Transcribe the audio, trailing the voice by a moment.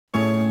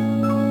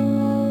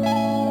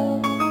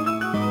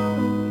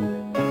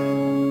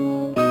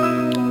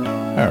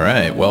All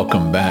right,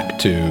 welcome back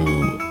to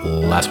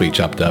Last Week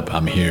Chopped Up.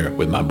 I'm here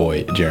with my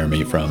boy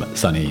Jeremy from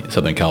sunny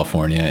Southern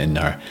California, and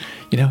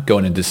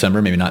going in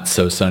December, maybe not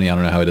so sunny. I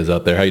don't know how it is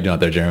out there. How you doing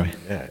out there, Jeremy?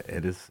 Yeah,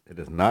 it is. It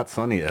is not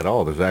sunny at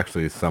all. There's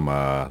actually some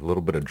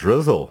little bit of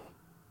drizzle.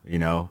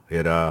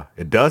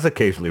 It does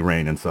occasionally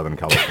rain in Southern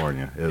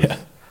California. Is Yeah.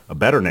 a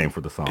better name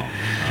for the song.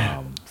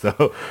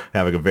 So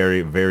having a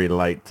very very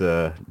light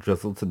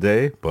drizzle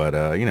today, but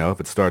if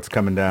it starts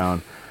coming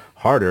down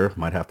harder,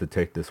 might have to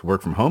take this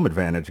work from home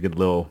advantage, get a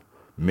little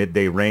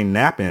midday rain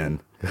nap in.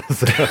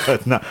 So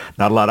it's not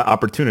a lot of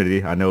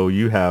opportunity. I know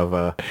you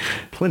have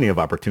plenty of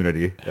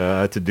opportunity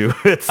to do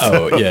it.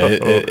 Oh yeah,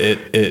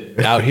 it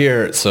out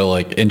here. So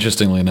like,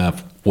 interestingly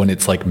enough, when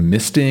it's like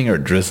misting or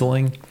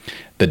drizzling,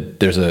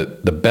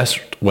 the best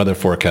weather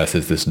forecast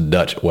is this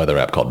Dutch weather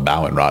app called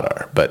Bouw en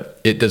Radar, but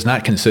it does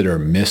not consider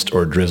mist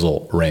or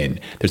drizzle rain.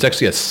 There's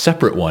actually a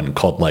separate one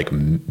called like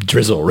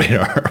drizzle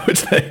radar,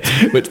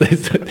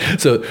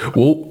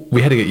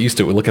 we had to get used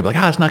to it. We look at it like,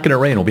 it's not going to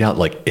rain. We'll be out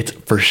like, it's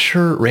for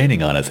sure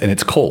raining on us, and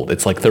it's cold.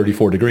 It's like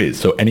 34 degrees.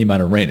 So any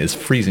amount of rain is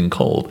freezing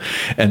cold.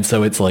 And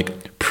so it's like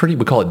we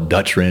call it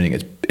Dutch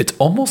raining. It's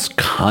almost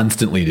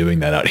constantly doing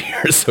that out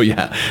here. So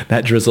yeah,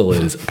 that drizzle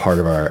is part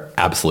of our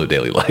absolute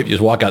daily life. You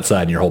just walk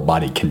outside and your whole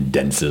body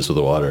condenses with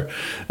the water.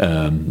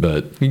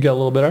 But you got a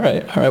little bit. All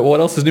right. Well,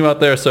 what else is new out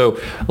there? So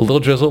a little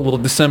drizzle, a little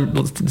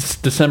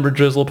December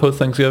drizzle post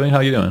Thanksgiving. How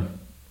you doing?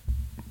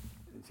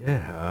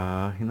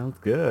 Yeah, it's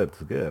good.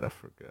 It's good. I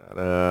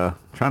forgot.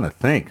 Trying to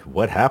think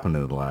what happened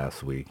in the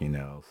last week.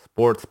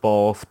 Sports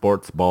ball.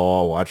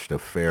 Watched a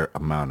fair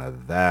amount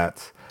of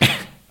that.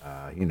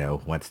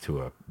 Went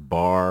to a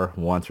bar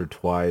once or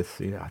twice.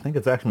 I think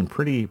it's actually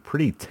been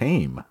pretty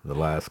tame the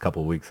last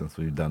couple of weeks since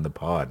we've done the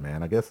pod,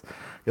 man. I guess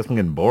I'm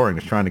getting boring.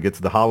 Just trying to get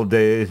to the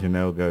holidays.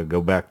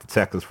 Go back to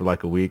Texas for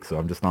like a week. So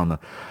I'm just on the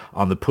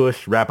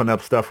push, wrapping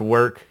up stuff for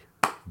work.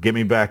 Get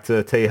me back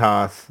to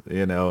Tejas,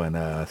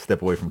 and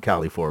step away from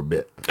Cali for a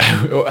bit.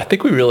 I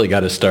think we really got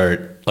to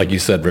start, like you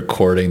said,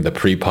 recording the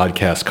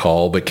pre-podcast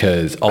call,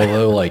 because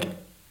although like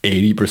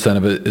 80%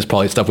 of it is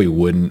probably stuff we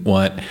wouldn't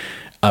want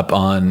up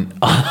on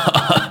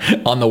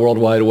the World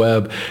Wide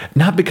Web,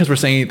 not because we're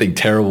saying anything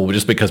terrible, but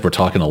just because we're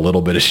talking a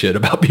little bit of shit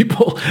about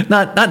people,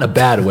 not in a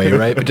bad way,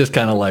 right? But just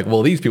kind of like,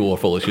 well, these people are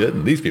full of shit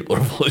and these people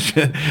are full of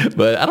shit.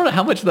 But I don't know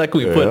how much of that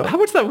can we put. How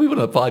much of that we put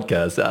on the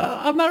podcast?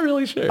 I'm not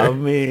really sure. I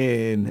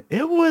mean,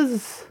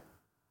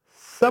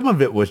 some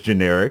of it was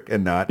generic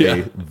and not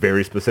a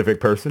very specific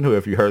person who,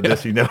 if you heard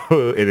this,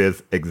 it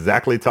is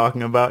exactly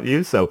talking about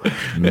you. So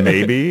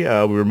maybe we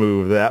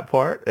remove that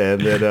part and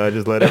then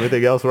just let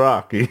everything else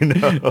rock,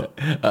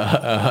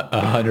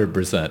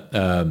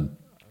 100%.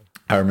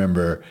 I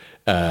remember,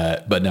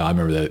 but no, I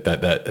remember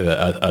that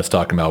us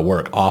talking about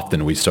work.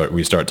 Often we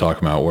start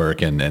talking about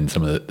work and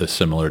some of the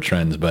similar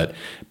trends. But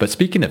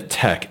speaking of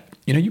tech,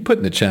 you put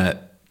in the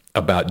chat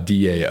about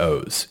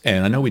DAOs,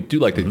 and I know we do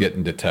like to get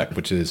into tech,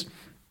 which is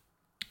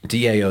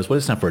DAOs. What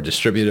is that for? A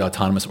distributed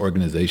autonomous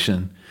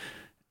organization?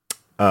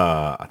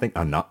 I think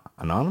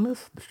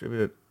anonymous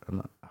distributed.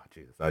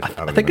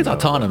 I think it's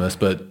autonomous,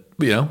 but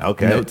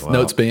okay.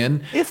 Notes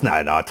being it's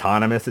not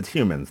autonomous. It's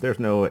humans. There's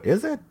no.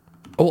 Is it?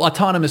 Well,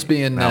 autonomous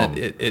being that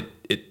it.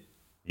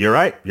 You're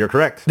right. You're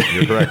correct.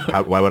 You're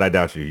correct. Why would I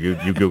doubt you? You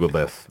Googled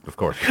this, of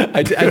course.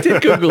 I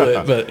did Google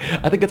it, but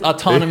I think it's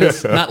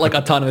autonomous, not like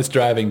autonomous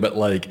driving, but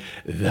like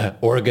the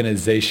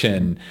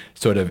organization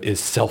sort of is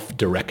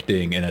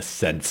self-directing in a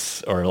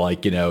sense, or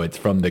like, it's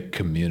from the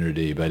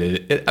community. But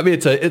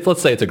let's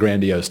say it's a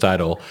grandiose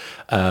title.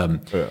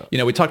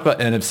 We talked about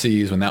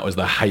NFCs when that was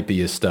the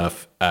hypiest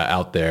stuff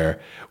out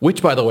there,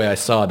 which, by the way, I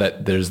saw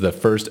that there's the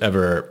first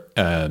ever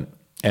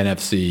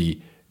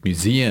NFC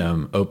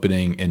museum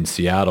opening in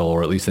Seattle,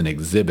 or at least an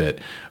exhibit,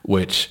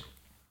 which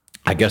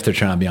I guess they're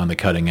trying to be on the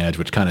cutting edge,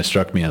 which kind of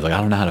struck me as like,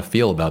 I don't know how to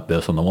feel about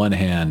this. On the one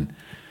hand,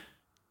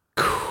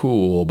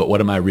 cool, but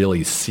what am I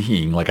really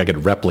seeing? Like, I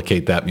could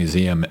replicate that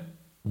museum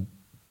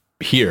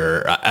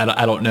here.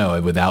 I don't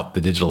know, without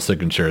the digital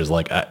signatures.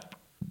 Like,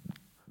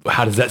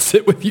 how does that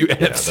sit with you,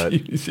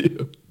 NFC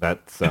museum?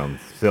 That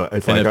sounds silly.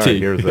 It's like, all right,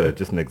 here's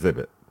just an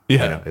exhibit.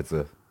 Yeah. It's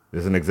an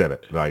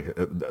exhibit. Like,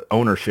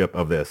 ownership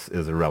of this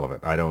is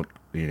irrelevant. I don't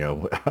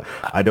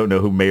know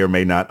who may or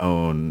may not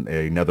own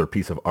another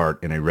piece of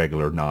art in a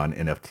regular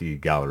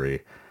non-NFT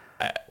gallery.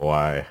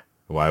 Why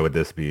would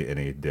this be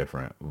any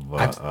different?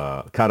 But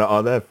kind of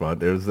on that front,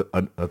 there's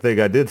a thing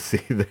I did see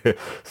there.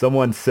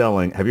 Someone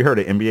selling. Have you heard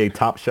of NBA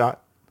Top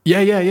Shot?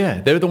 Yeah.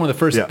 They're one of the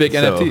first big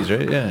NFTs,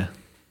 right? Yeah.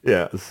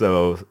 Yeah.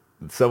 So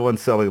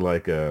someone's selling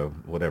like a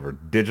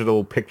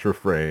digital picture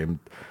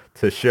frame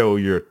to show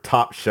your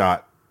Top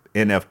Shot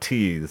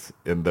NFTs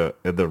in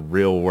the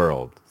real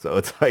world. So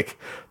it's like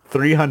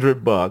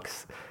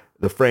 $300.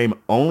 The frame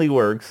only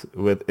works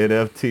with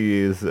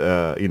NFTs,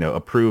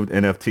 approved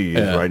NFTs.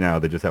 Yeah. Right now,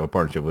 they just have a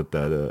partnership with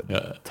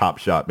the Top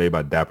Shot, made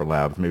by Dapper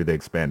Labs. Maybe they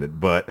expanded,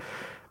 but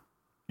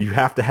you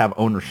have to have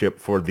ownership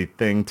for the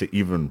thing to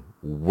even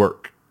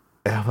work.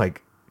 And I'm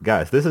like,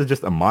 guys, this is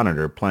just a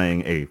monitor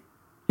playing a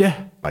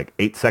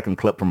 8-second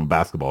clip from a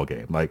basketball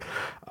game. Like,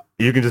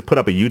 you can just put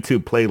up a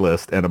YouTube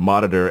playlist and a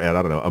monitor and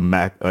I don't know a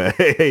Mac,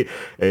 a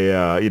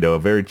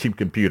very cheap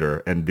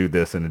computer and do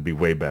this and it'd be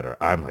way better.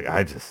 I'm like,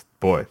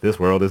 boy, this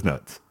world is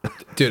nuts.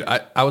 Dude,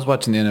 I was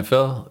watching the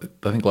NFL,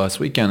 I think last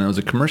weekend, and it was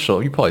a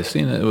commercial. You probably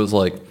seen it. It was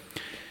like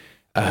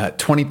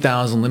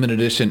 20,000 limited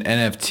edition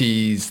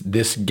NFTs,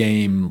 this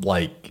game,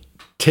 like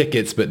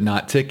tickets, but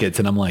not tickets.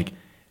 And I'm like,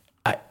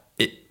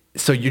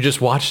 so you're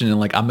just watching and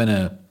like,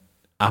 to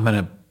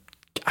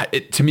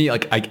me,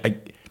 like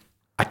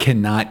I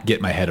cannot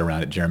get my head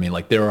around it, Jeremy.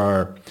 Like there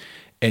are,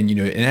 and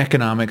in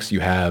economics, you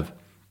have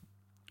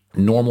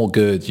normal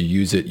goods, you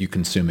use it, you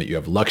consume it. You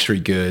have luxury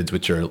goods,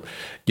 which are,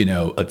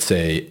 let's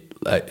say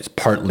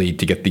partly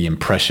to get the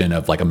impression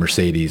of like a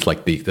Mercedes,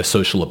 like the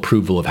social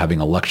approval of having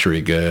a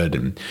luxury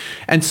good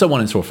and so on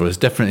and so forth. It's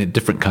definitely a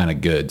different kind of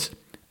goods.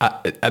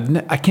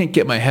 I can't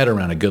get my head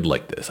around a good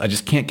like this. I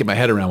just can't get my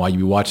head around why you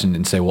be watching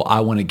and say, well,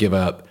 I want to give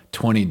up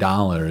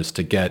 $20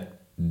 to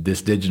get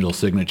this digital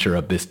signature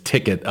of this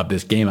ticket of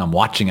this game I'm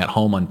watching at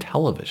home on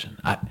television.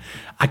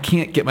 I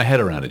can't get my head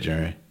around it,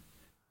 Jerry.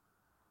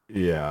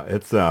 Yeah,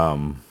 it's I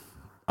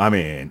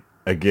mean,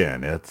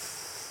 again,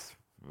 it's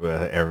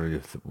every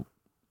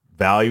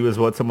value is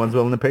what someone's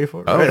willing to pay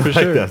for. Oh, right? for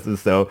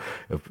sure.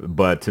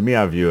 But to me,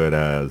 I view it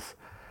as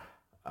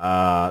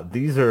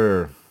these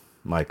are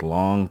like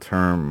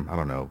long-term, I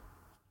don't know,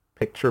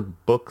 picture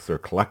books or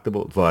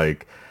collectibles.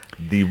 Like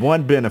the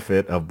one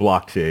benefit of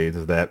blockchains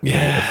is that we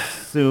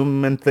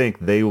assume and think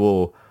they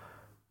will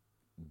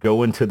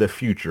go into the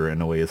future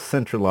in a way as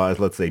centralized.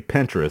 Let's say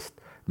Pinterest.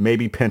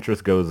 Maybe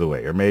Pinterest goes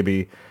away, or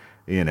maybe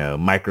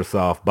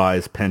Microsoft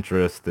buys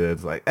Pinterest.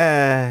 It's like,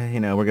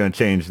 we're going to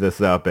change this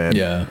up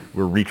and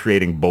we're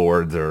recreating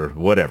boards or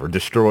whatever,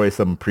 destroy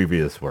some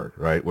previous work,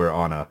 right? We're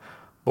on a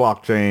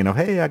blockchain of,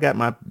 hey, I got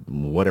my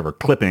whatever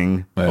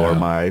clipping or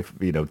my,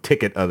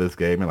 ticket of this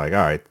game. And like, all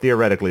right,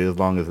 theoretically, as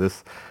long as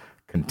this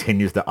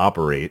continues to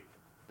operate,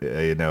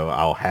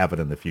 I'll have it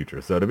in the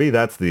future. So to me,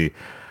 that's the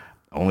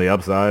only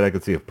upside I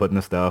could see of putting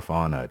the stuff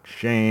on a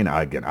chain.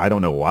 Again, I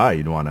don't know why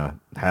you'd want to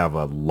have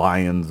a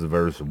Lions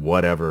versus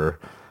whatever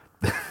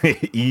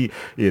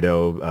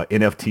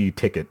NFT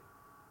ticket.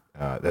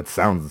 That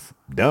sounds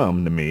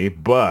dumb to me,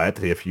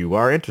 but if you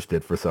are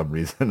interested for some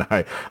reason,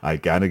 I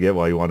kind of get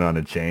why you want it on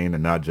a chain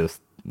and not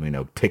just,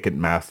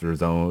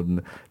 Ticketmaster's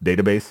own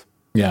database.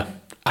 Yeah.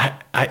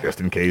 I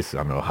just in case, I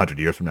don't know, 100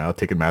 years from now,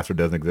 Ticketmaster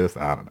doesn't exist.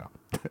 I don't know.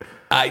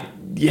 I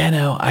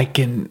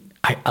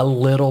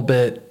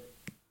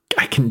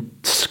can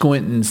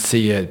squint and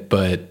see it,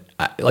 but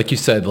like you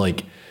said,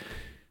 like,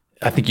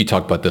 I think you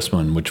talked about this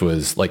one, which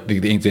was like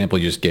the example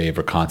you just gave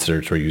for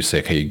concerts where you say,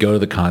 okay, you go to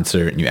the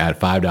concert and you add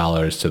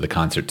 $5 to the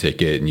concert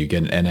ticket and you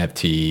get an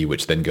NFT,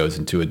 which then goes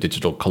into a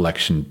digital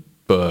collection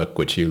book,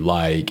 which you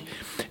like.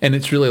 And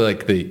it's really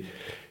like the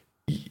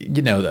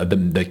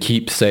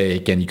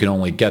keepsake, and you can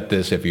only get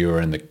this if you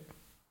were in the,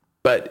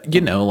 but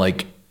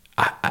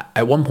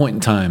at one point in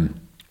time,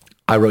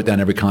 I wrote down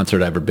every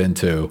concert I've ever been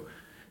to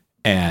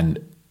and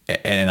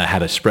I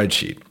had a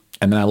spreadsheet,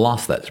 and then I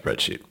lost that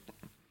spreadsheet.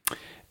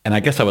 And I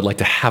guess I would like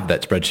to have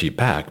that spreadsheet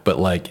back, but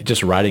like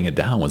just writing it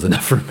down was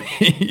enough for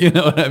me. You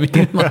know what I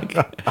mean? Like,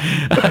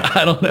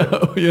 I don't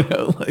know,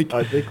 like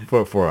I think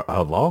for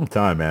a long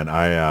time, man,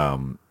 I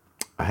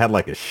had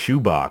like a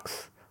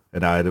shoebox,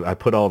 and I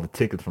put all the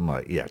tickets from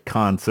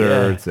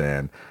concerts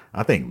and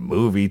I think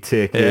movie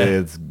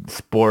tickets,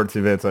 sports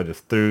events. I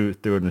just threw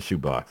it in the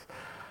shoebox.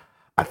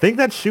 I think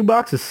that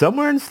shoebox is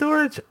somewhere in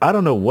storage. I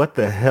don't know what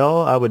the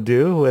hell I would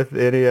do with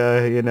any,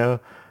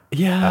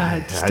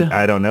 Yeah,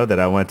 I don't know that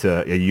I went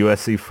to a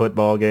USC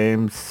football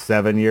game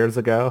 7 years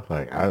ago.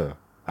 Like, I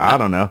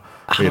don't know.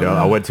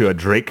 I went to a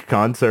Drake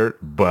concert,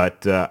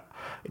 but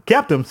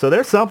kept them. So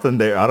there's something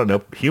there. I don't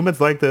know. Humans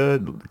like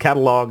to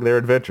catalog their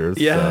adventures.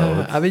 Yeah,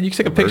 so I mean, you can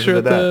take a picture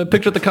at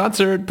the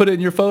concert, put it in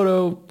your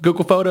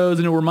Google Photos,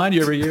 and it'll remind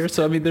you every year.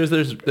 So I mean, there's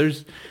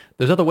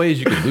other ways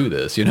you can do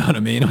this. You know what I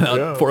mean?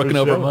 Without forking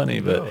over money.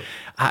 But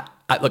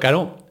I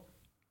don't.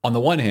 On the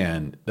one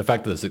hand, the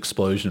fact that this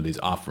explosion of these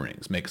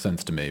offerings makes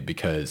sense to me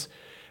because,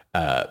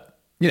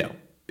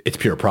 it's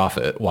pure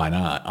profit. Why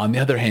not? On the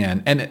other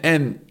hand,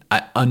 and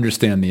I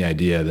understand the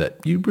idea that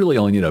you really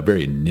only need a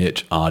very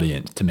niche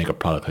audience to make a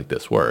product like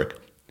this work.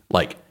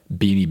 Like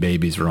Beanie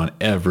Babies were on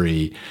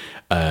every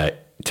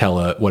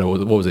what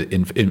was it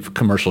in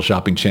commercial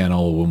shopping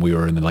channel when we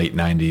were in the late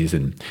 90s,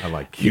 and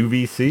like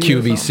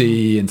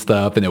QVC and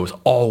stuff, and it was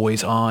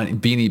always on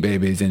Beanie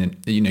Babies, and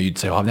you'd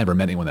say, "Oh, I've never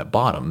met anyone that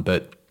bought them,"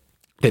 but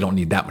they don't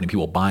need that many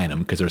people buying them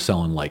because they're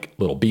selling like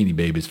little Beanie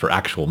Babies for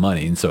actual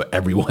money. And so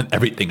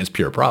everything is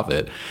pure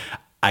profit.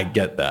 I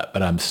get that,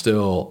 but I'm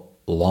still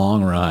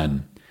long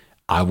run.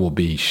 I will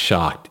be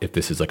shocked if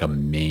this is like a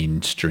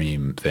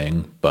mainstream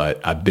thing, but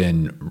I've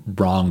been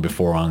wrong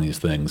before on these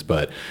things.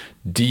 But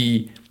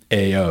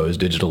DAOs,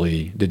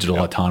 digital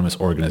autonomous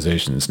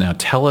organizations. Now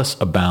tell us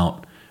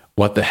about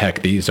what the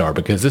heck these are,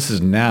 because this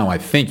is now, I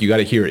think you got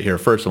to hear it here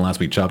first. And last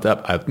week chopped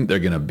up, I think they're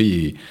going to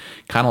be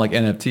kind of like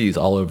NFTs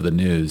all over the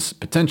news,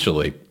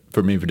 potentially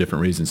for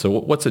different reasons. So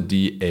what's a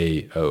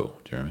DAO,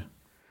 Jeremy?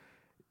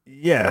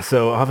 Yeah,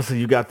 so obviously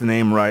you got the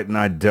name right and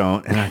I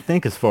don't. And I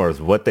think as far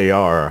as what they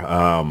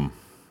are,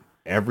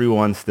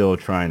 everyone's still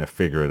trying to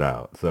figure it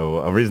out. So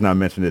a reason I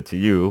mentioned it to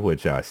you,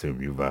 which I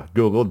assume you've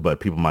Googled, but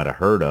people might have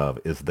heard of,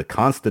 is the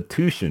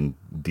Constitution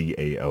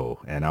DAO.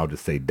 And I'll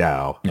just say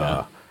DAO.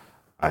 Yeah.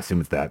 I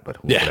assume it's that, but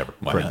Yeah. whatever.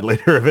 Why Correct not? it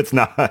later if it's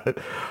not.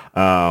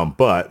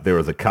 But there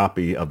was a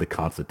copy of the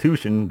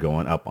Constitution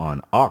going up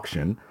on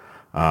auction.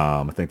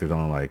 I think there's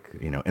only like,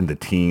 in the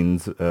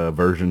teens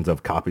versions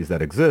of copies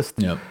that exist.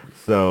 Yep.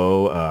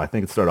 So I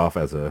think it started off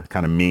as a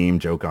kind of meme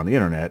joke on the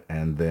internet.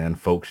 And then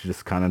folks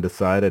just kind of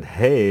decided,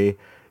 hey,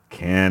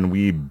 can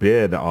we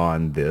bid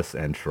on this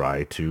and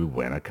try to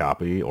win a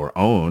copy or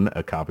own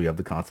a copy of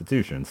the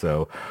Constitution?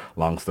 So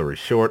long story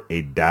short,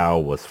 a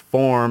DAO was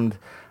formed.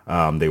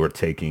 They were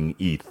taking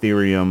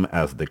Ethereum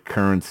as the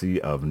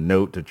currency of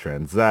note to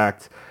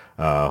transact.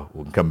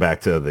 We'll come back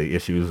to the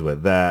issues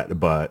with that,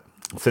 but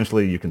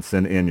essentially you can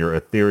send in your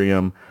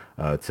Ethereum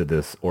to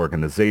this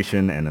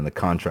organization, and in the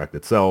contract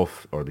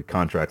itself, or the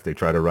contracts, they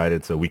try to write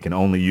it so we can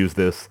only use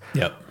this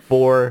Yep.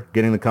 for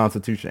getting the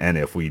Constitution. And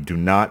if we do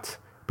not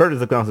purchase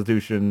the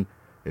Constitution,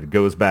 it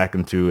goes back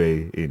into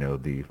a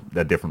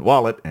different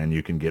wallet, and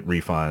you can get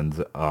refunds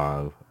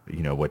of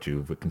what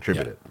you've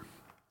contributed. Yep.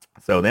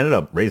 So they ended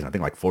up raising, I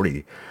think, like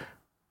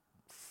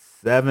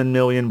 47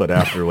 million, but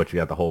after what you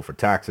got to hold for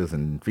taxes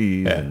and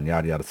fees and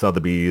yada yada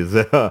Sotheby's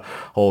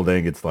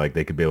holding, it's like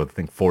they could be able to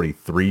think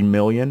 43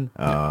 million.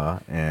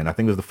 And I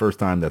think it was the first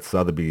time that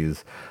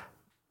Sotheby's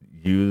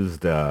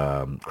used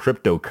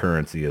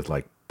cryptocurrency as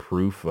like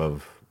proof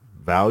of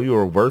value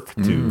or worth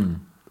to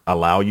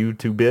allow you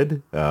to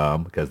bid,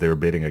 because they were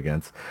bidding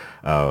against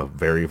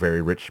very,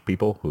 very rich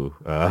people whose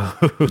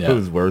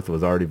worth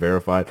was already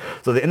verified.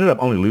 So they ended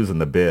up only losing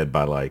the bid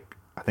by like,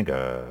 I think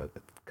a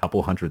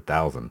couple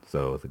 100,000.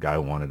 So the guy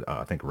wanted,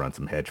 I think, run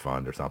some hedge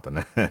fund or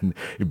something, and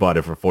he bought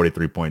it for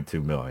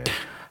 43.2 million.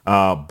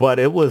 But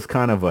it was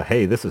kind of a,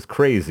 hey, this is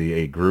crazy.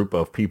 A group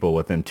of people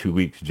within 2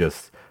 weeks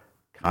just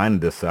kind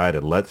of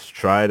decided, let's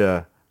try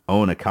to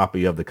own a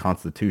copy of the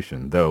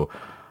Constitution. Though,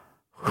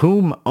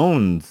 who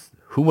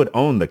would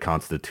own the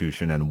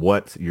Constitution and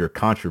what your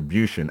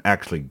contribution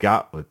actually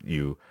got with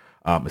you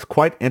is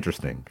quite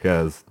interesting,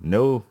 because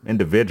no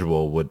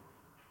individual would,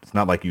 it's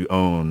not like you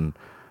own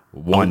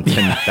one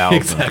 10,000.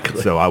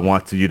 Exactly. So I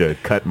want you to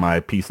cut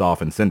my piece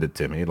off and send it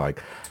to me. Like,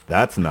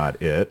 that's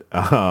not it.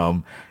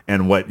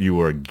 And what you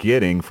were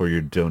getting for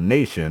your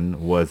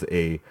donation was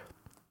a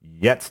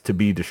yet to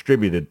be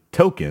distributed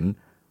token,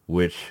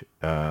 which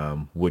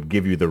would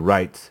give you the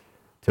right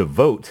to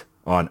vote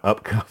on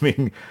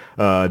upcoming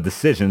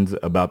decisions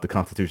about the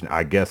Constitution.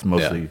 I guess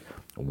mostly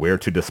where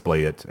to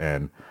display it,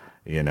 and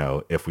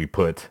if we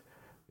put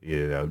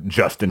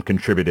Justin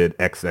contributed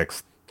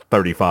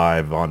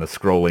XX35 on a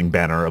scrolling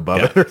banner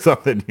above it or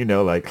something,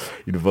 like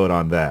you'd vote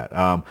on that.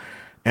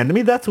 And to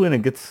me, that's when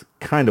it gets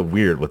kind of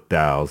weird with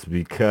DAOs,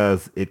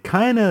 because it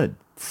kind of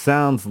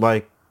sounds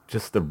like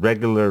just a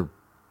regular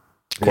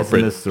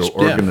Corporate business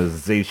or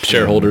organization.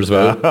 Shareholders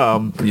vote.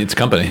 It's a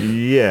company.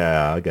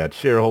 Yeah, I got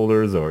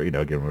shareholders, or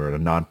again, we're a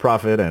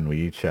nonprofit, and we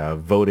each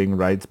have voting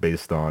rights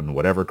based on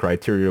whatever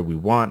criteria we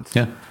want.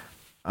 Yeah.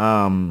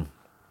 So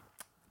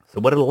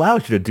what it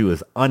allows you to do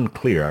is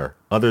unclear,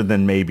 other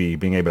than maybe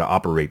being able to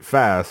operate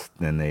fast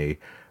in a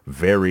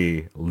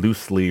very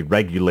loosely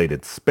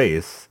regulated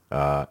space,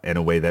 in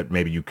a way that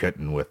maybe you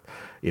couldn't with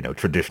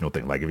traditional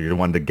things. Like if you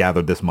wanted to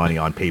gather this money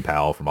on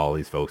PayPal from all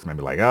these folks,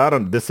 maybe like,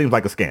 this seems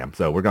like a scam,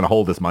 so we're going to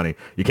hold this money.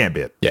 You can't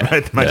bid. Yeah.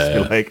 Right? It might just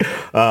be like,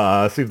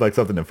 seems like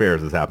something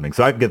nefarious is happening.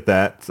 So I get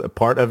that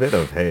part of it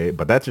of, hey,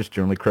 but that's just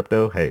generally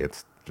crypto. Hey,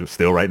 it's just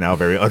still right now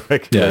very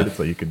unregulated,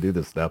 so you can do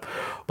this stuff.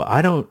 But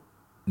I don't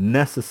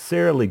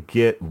necessarily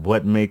get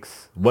what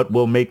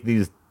will make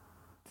these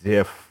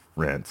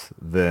different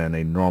than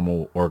a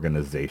normal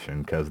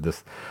organization, because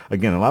this,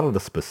 again, a lot of the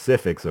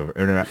specifics of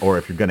or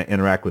if you're going to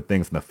interact with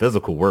things in the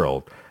physical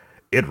world,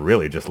 it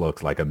really just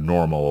looks like a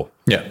normal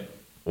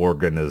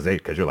organization,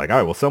 because you're like, all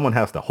right, well, someone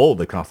has to hold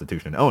the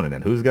Constitution and own it,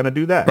 and who's going to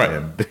do that? Right.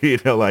 And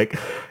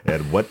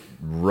and what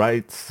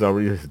rights are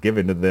we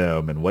giving to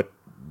them, and what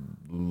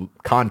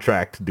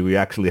contract do we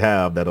actually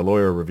have that a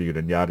lawyer reviewed,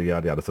 and yada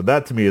yada yada. So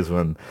that to me is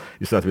when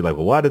you start to be like,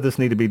 well, why did this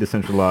need to be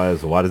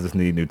decentralized? Why does this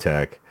need new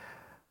tech?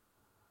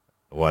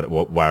 Why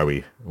are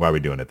we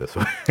doing it this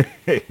way?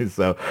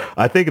 So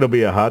I think it'll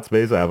be a hot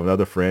space. I have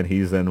another friend,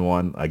 he's in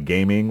one, a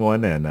gaming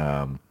one,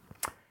 and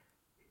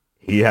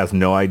he has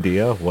no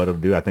idea what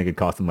it'll do. I think it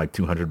cost him like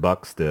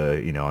 $200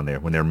 to, on there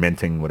when they're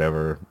minting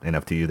whatever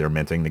NFT they're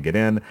minting to get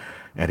in.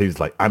 And he's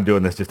like, I'm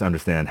doing this just to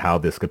understand how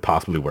this could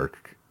possibly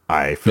work.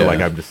 I feel like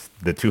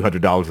the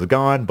 $200 is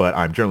gone, but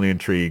I'm generally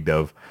intrigued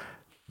of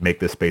make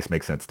this space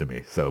make sense to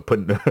me. So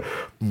putting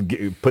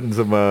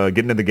some,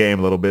 getting in the game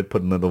a little bit,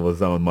 putting a little of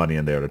his own money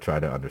in there to try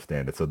to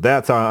understand it. So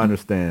that's how I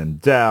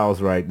understand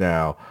DAOs right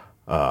now.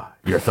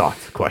 Your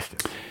thoughts, question.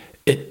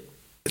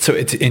 So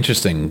it's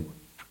interesting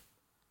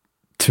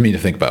to me to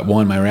think about.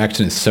 One, my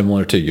reaction is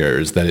similar to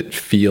yours, that it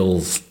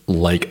feels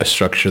like a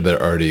structure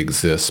that already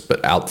exists,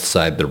 but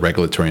outside the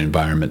regulatory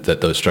environment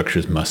that those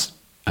structures must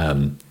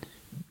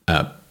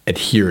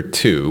adhere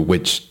to,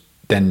 which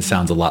then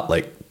sounds a lot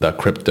like the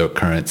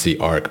cryptocurrency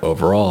arc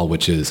overall,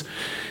 which is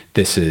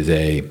this is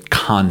a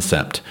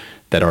concept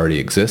that already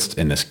exists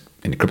in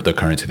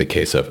cryptocurrency, the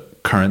case of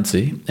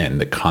currency, and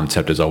the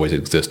concept has always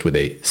exist with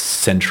a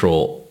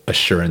central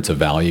assurance of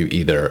value,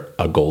 either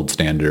a gold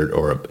standard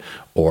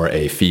or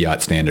a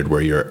fiat standard,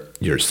 where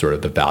your sort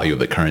of the value of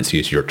the currency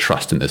is your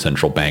trust in the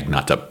central bank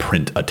not to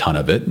print a ton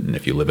of it. And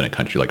if you live in a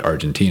country like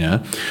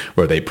Argentina,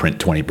 where they print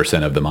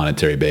 20% of the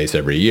monetary base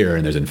every year,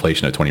 and there's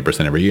inflation of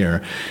 20% every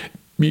year,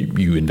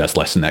 you invest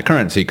less in that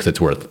currency because it's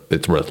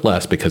worth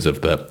less because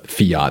of the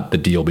fiat. The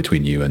deal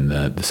between you and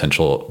the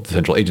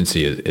central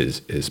agency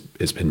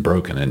is been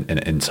broken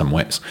in some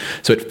ways.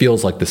 So it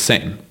feels like the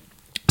same.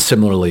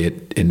 Similarly,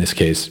 it, in this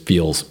case,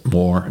 feels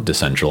more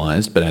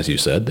decentralized. But as you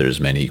said, there's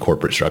many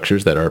corporate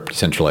structures that are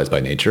decentralized by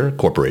nature.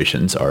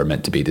 Corporations are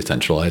meant to be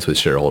decentralized, with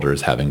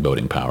shareholders having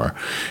voting power.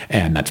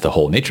 And that's the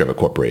whole nature of a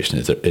corporation,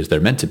 is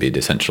they're meant to be a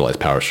decentralized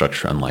power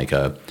structure, unlike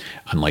a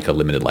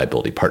limited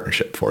liability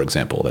partnership, for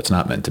example. That's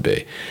not meant to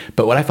be.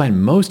 But what I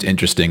find most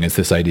interesting is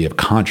this idea of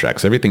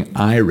contracts. Everything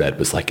I read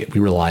was like,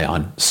 we rely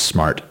on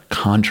smart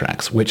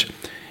contracts, which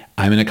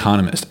I'm an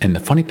economist. And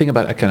the funny thing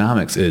about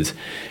economics is,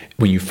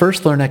 when you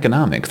first learn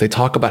economics, they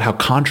talk about how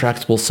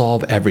contracts will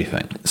solve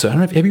everything. So I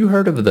don't know, have you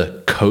heard of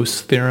the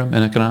Coase theorem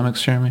in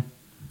economics, Jeremy?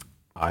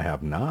 I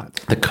have not.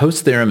 The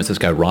Coase theorem is this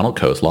guy, Ronald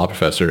Coase, law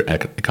professor,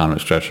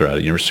 economics professor out of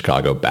the University of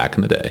Chicago back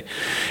in the day.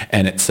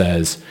 And it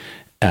says,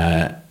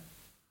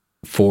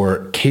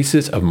 for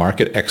cases of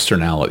market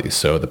externalities,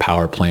 so the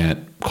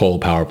coal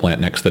power plant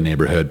next to the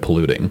neighborhood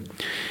polluting,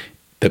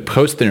 the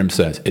Coase theorem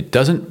says it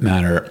doesn't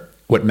matter.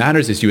 What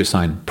matters is you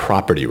assign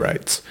property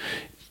rights.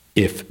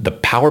 If the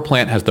power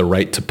plant has the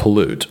right to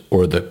pollute,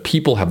 or the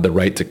people have the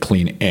right to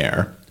clean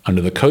air,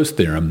 under the Coase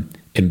theorem,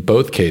 in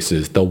both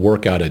cases, they'll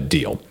work out a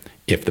deal.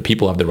 If the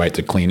people have the right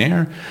to clean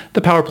air,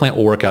 the power plant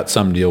will work out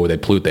some deal where they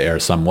pollute the air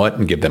somewhat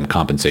and give them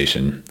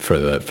compensation for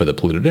the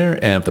polluted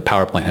air. And if the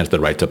power plant has the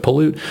right to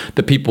pollute,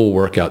 the people will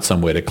work out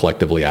some way to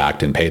collectively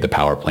act and pay the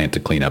power plant to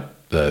clean up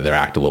their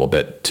act a little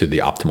bit to the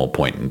optimal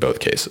point in both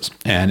cases.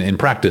 And in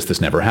practice,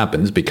 this never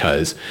happens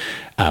because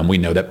we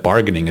know that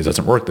bargaining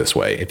doesn't work this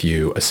way. If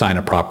you assign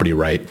a property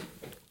right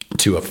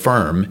to a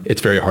firm, it's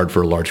very hard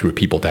for a large group of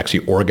people to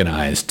actually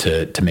organize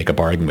to make a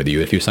bargain with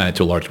you. If you assign it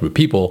to a large group of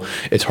people,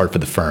 it's hard for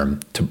the firm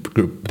to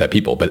group that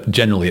people. But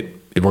generally,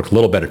 it works a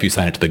little better if you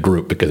assign it to the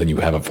group, because then you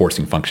have a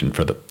forcing function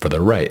for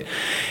the right.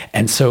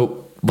 And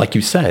so, like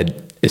you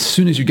said, as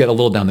soon as you get a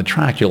little down the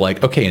track, you're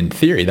like, okay, in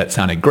theory, that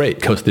sounded great.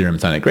 Coase theorem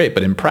sounded great.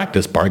 But in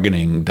practice,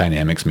 bargaining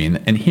dynamics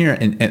mean, and here,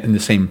 in the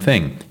same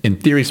thing, in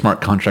theory,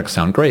 smart contracts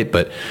sound great,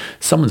 but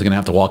someone's going to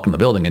have to walk in the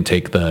building and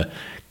take the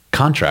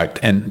contract.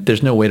 And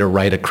there's no way to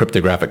write a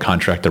cryptographic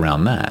contract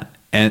around that.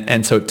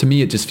 And so to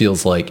me, it just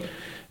feels like,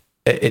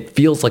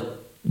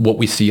 what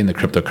we see in the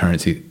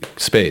cryptocurrency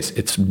space.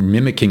 It's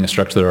mimicking a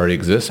structure that already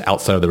exists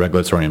outside of the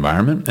regulatory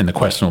environment. And the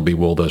question will be,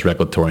 will those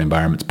regulatory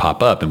environments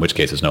pop up, in which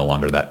case it's no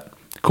longer that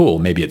cool.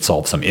 Maybe it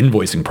solves some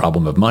invoicing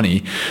problem of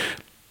money,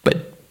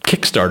 but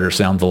Kickstarter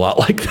sounds a lot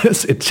like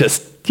this. It's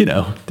just,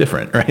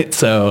 different, right?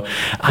 So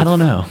I don't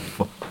know.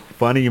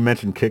 Funny you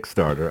mentioned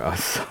Kickstarter. I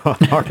saw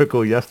an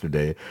article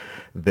yesterday.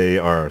 They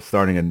are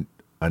starting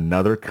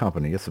another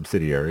company, a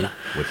subsidiary,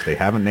 which they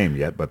haven't named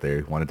yet, but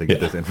they wanted to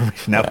get this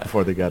information out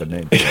before they got a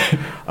name,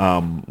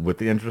 with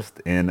the interest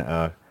in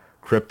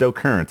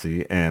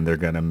cryptocurrency, and they're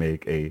going to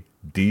make a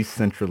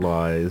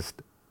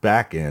decentralized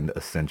backend,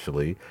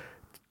 essentially,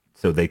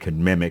 so they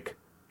can mimic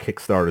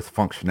Kickstarter's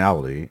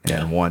functionality.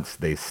 And once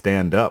they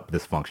stand up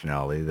this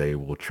functionality, they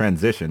will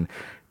transition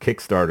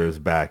Kickstarter's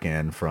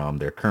backend from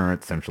their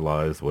current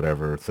centralized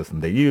whatever system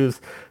they use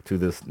to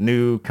this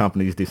new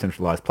company's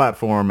decentralized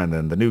platform. And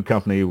then the new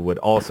company would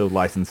also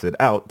license it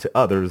out to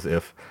others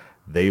if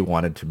they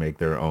wanted to make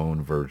their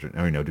own version,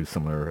 or, do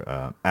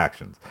similar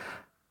actions.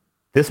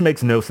 This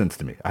makes no sense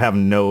to me. I have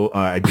no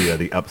idea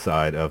the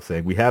upside of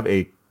saying we have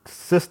a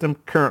system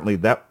currently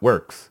that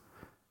works,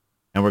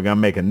 and we're going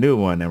to make a new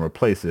one and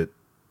replace it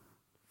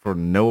for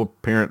no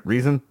apparent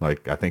reason.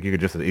 Like, I think you could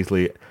just as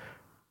easily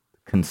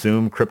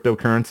consume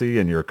cryptocurrency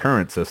in your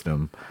current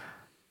system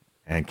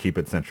and keep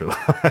it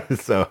centralized.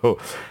 So,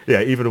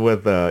 yeah, even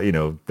with,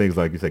 things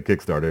like you said,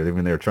 Kickstarter,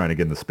 even they're trying to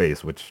get into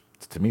space, which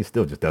to me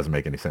still just doesn't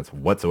make any sense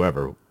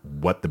whatsoever,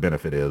 what the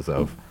benefit is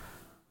of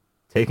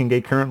taking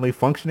a currently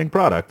functioning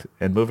product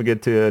and moving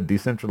it to a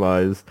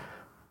decentralized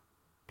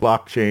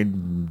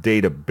blockchain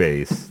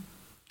database.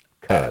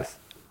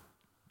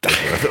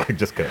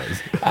 Just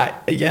because.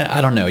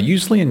 I don't know.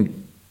 Usually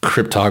in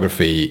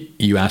cryptography,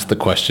 you ask the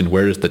question,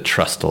 where does the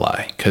trust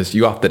lie? Because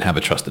you often have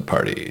a trusted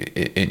party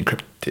in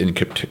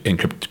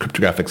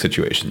cryptographic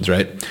situations,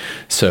 right?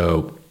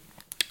 So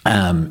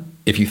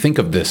if you think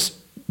of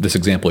this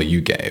example you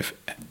gave,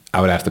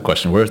 I would ask the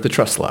question, where does the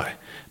trust lie?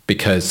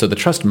 Because the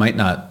trust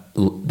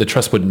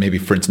would maybe,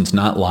 for instance,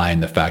 not lie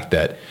in the fact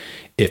that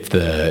if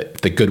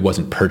the good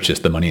wasn't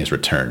purchased, the money is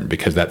returned,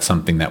 because that's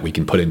something that we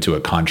can put into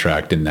a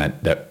contract in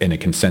that in a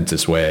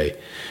consensus way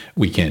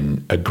we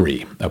can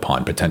agree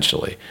upon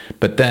potentially.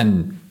 But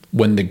then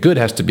when the good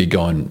has to be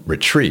going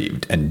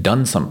retrieved and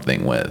done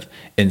something with,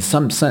 in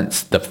some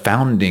sense, the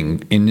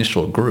founding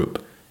initial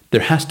group,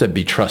 there has to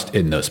be trust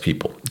in those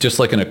people. Just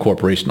like in a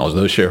corporation,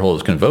 although those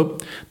shareholders can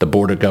vote, the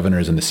board of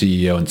governors and the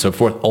CEO and so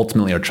forth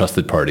ultimately are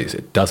trusted parties.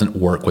 It doesn't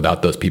work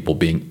without those people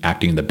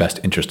acting in the best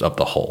interest of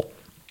the whole.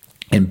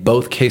 In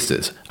both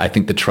cases, I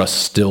think the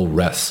trust still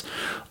rests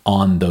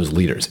on those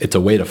leaders. It's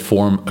a way to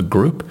form a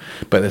group,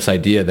 but this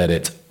idea that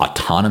it's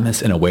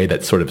autonomous in a way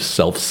that's sort of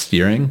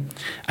self-steering,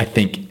 I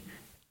think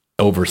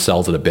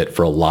oversells it a bit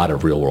for a lot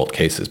of real world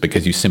cases,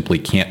 because you simply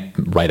can't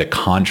write a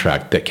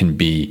contract that can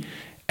be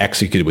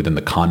executed within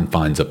the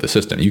confines of the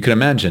system. You can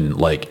imagine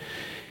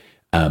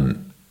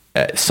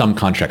some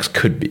contracts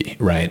could be,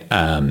 right?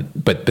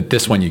 But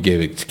this one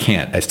it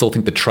can't. I still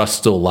think the trust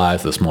still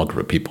lies with a small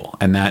group of people.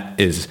 And that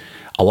is,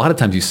 a lot of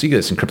times you see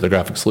this in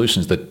cryptographic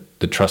solutions, that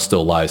the trust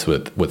still lies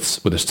with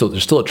there's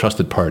still a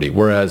trusted party.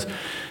 Whereas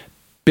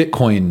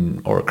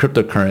Bitcoin or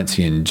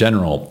cryptocurrency in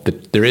general,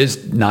 there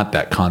is not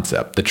that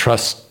concept. The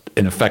trust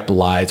in effect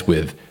lies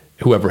with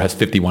whoever has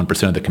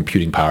 51% of the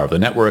computing power of the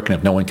network. And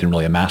if no one can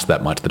really amass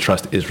that much, the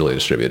trust is really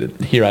distributed.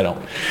 Here, I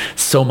don't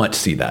so much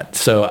see that.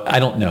 So I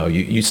don't know.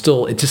 You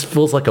still, it just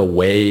feels like a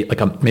way,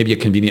 maybe a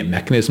convenient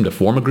mechanism to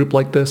form a group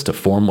like this, to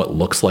form what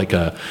looks like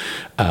a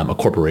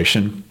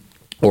corporation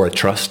or a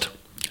trust.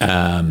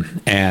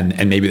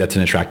 And maybe that's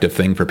an attractive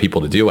thing for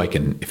people to do.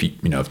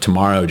 If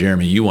tomorrow,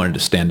 Jeremy, you wanted to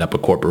stand up a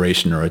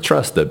corporation or a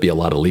trust, there'd be a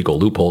lot of legal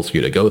loopholes for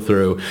you to go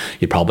through.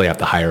 You'd probably have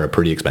to hire a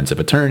pretty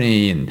expensive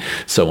attorney and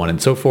so on and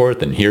so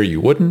forth. And here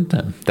you wouldn't.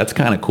 That's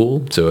kind of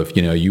cool. So if,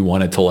 you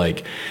wanted to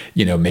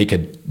make a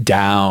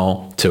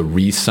DAO to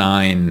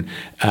re-sign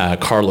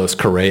Carlos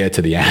Correa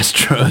to the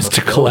Astros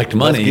to collect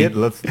money,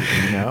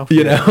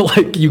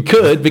 you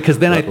could, because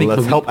then I think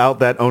let's help out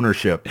that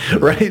ownership.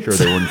 Right. I'm sure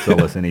they wouldn't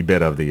sell us any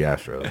bit of the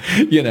Astros.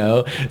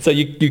 So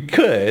you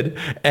could,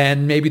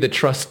 and maybe the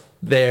trust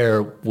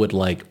there would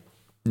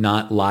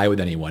not lie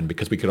with anyone,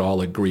 because we could all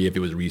agree if it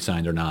was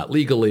re-signed or not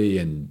legally,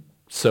 and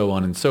so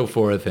on and so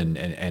forth,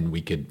 and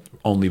we could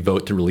only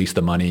vote to release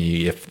the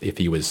money if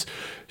he was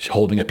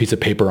holding a piece of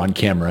paper on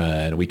camera,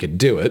 and we could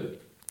do it.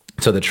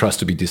 So the trust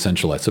would be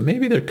decentralized. So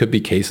maybe there could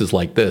be cases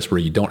like this where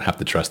you don't have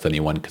to trust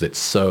anyone because it's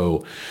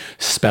so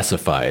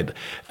specified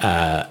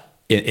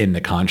in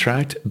the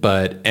contract.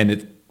 And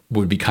it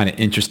would be kind of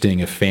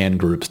interesting if fan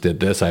groups did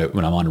this.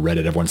 When I'm on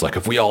Reddit, everyone's like,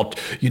 if we all,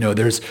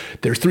 there's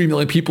 3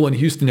 million people in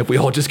Houston, if we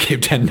all just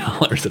gave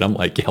 $10, and I'm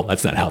like, yeah, well,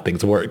 that's not how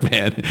things work,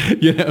 man.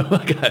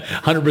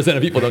 100%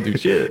 of people don't do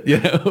shit,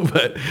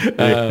 but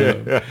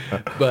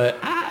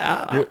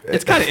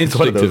it's kind of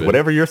interesting. Those,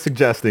 whatever you're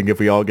suggesting, if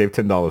we all gave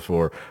 $10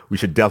 for, we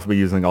should definitely be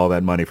using all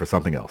that money for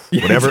something else.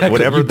 Yeah,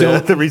 whatever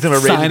the reason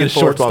we're raising it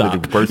for, probably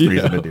the worst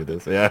reason to do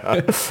this.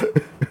 Yeah.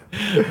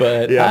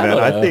 But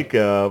I think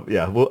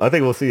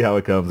we'll see how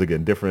it comes.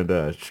 Again, different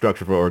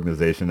structure for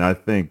organization. I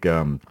think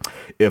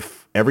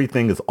if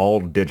everything is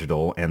all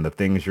digital and the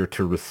things you're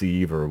to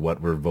receive or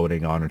what we're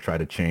voting on and try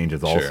to change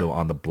is also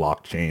on the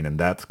blockchain, and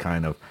that's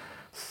kind of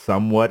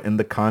somewhat in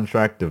the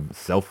contract of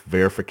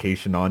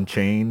self-verification on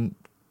chain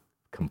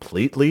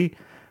completely,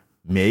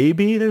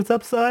 maybe there's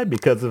upside,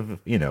 because of,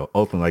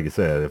 ultimately, like you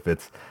said,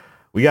 if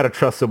we got to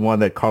trust someone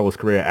that Carlos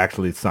Correa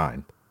actually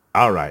signed.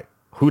 All right,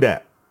 who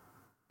dat?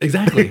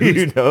 Exactly.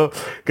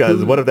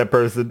 Because what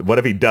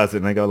if he doesn't?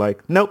 And they go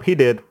like, nope, he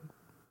did.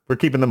 We're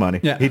keeping the money.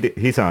 Yeah.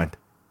 He signed.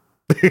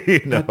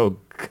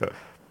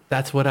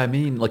 That's what I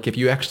mean. Like, if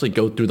you actually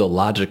go through the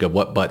logic of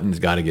what buttons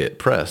got to get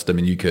pressed, I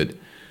mean,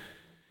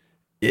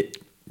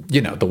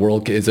 the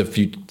world is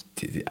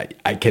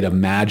I could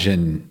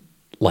imagine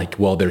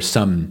there's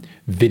some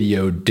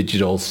video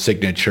digital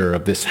signature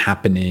of this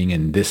happening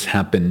and this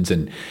happens,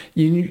 and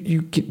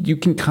you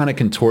can kind of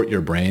contort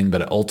your brain,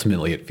 but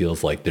ultimately it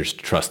feels like there's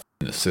trust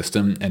in the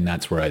system. And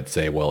that's where I'd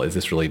say, well, is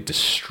this really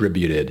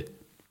distributed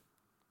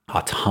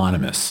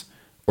autonomous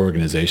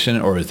organization,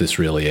 or is this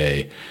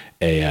really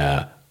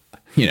a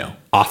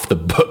off the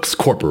books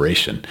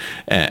corporation?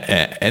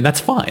 And that's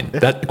fine.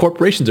 That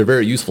corporations are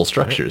very useful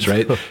structures,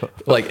 right?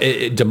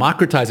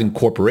 Democratizing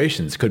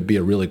corporations could be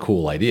a really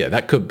cool idea.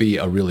 That could be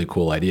a really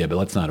cool idea, but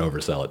let's not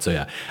oversell it. So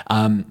yeah,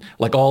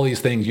 all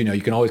these things,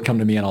 you can always come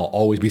to me and I'll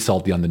always be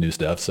salty on the new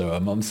stuff. So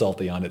I'm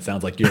salty on it.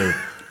 Sounds like you're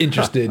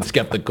interested,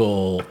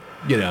 skeptical,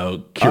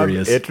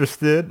 curious. I'm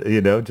interested,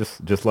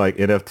 just like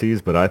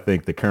NFTs, but I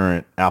think the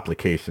current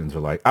applications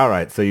are all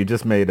right, so you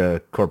just made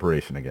a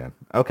corporation again.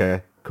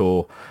 Okay,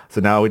 cool.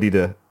 So now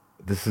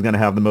this is going to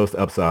have the most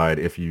upside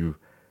if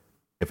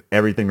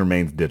everything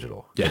remains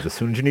digital. Yeah. Because as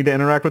soon as you need to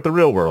interact with the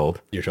real world,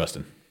 you're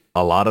trusting.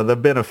 A lot of the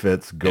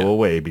benefits go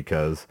away,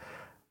 because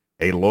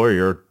a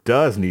lawyer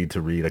does need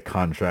to read a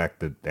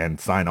contract and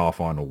sign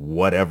off on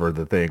whatever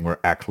the thing we're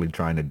actually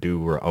trying to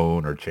do or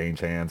own or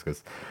change hands,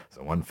 because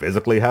someone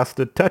physically has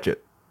to touch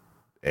it.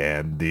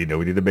 And, we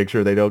need to make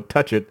sure they don't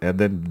touch it and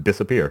then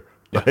disappear.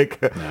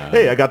 Yeah.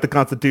 Hey, I got the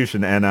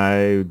Constitution and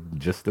I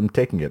just am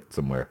taking it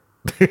somewhere.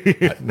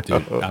 Dude,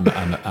 I'm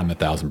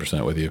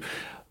 1,000% with you.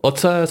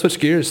 Let's switch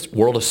gears.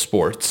 World of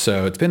sports.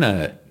 So it's been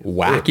a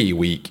wacky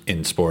week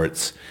in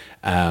sports.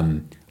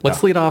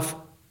 Let's lead off.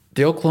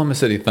 The Oklahoma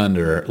City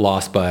Thunder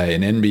lost by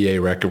an NBA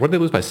record. What did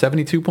they lose by,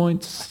 72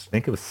 points? I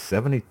think it was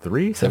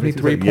 73?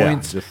 73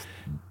 points. Yeah,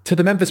 to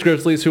the Memphis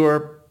Grizzlies, who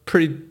are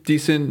pretty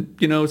decent,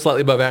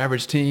 slightly above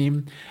average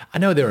team. I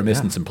know they were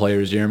missing some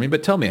players, Jeremy,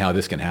 but tell me how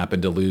this can happen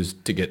to lose,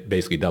 to get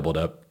basically doubled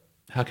up.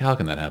 How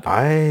can that happen?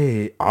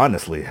 I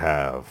honestly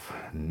have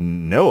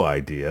no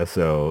idea.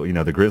 So,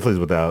 the Grizzlies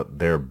without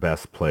their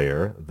best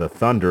player. The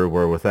Thunder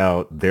were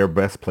without their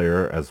best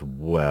player as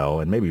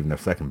well, and maybe even their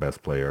second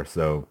best player.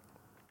 So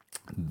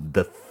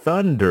the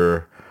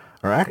Thunder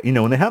are,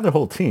 when they have their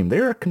whole team,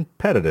 they're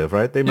competitive,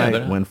 right? They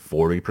might win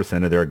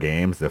 40% of their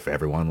games if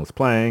everyone was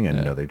playing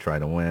and, they try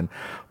to win.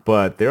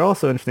 But they're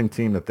also an interesting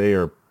team that they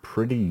are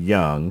pretty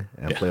young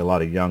and play a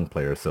lot of young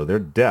players. So their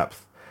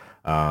depth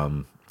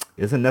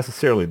isn't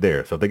necessarily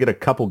there. So if they get a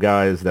couple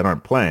guys that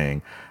aren't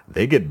playing,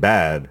 they get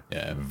bad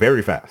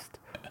very fast.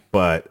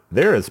 But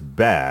there is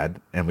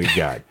bad, and we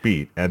got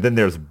beat. And then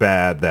there's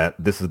bad that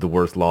this is the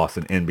worst loss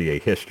in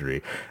NBA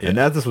history. And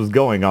as this was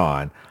going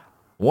on,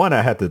 one,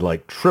 I had to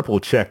triple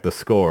check the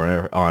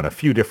score on a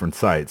few different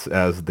sites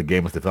as the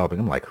game was developing.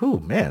 I'm like,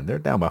 man, they're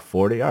down by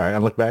 40. All right. I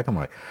look back. I'm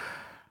like,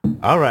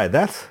 all right,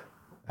 that's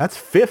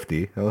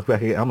 50. I look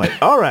back. I'm like,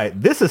 all right,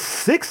 this is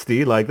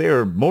 60. They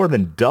were more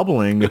than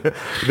doubling them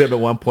at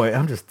one point.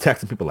 I'm just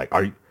texting people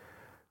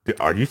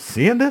are you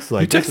seeing this? You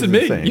texted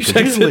me. You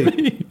texted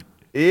me.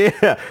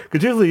 Yeah,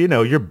 because usually,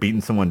 you're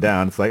beating someone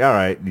down. It's like, all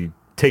right, you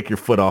take your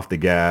foot off the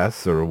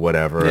gas or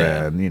whatever,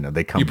 and,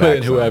 they come back. You put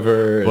in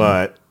whoever.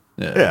 But,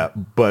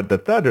 but the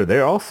Thunder,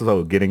 they're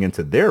also getting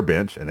into their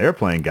bench, and they're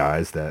playing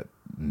guys that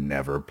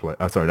never play.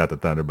 Sorry, not the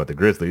Thunder, but the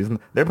Grizzlies. And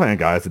they're playing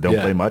guys that don't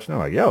play much. And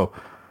they're like, yo,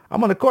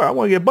 I'm on the court. I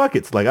want to get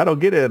buckets. I don't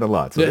get in a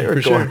lot. So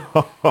they're going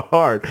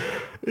hard.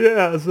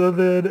 Yeah, so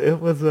then it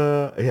was,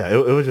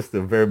 it was just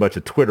very much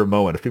a Twitter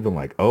moment of people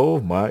like, oh,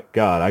 my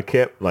God, I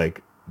can't,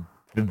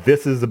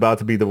 this is about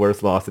to be the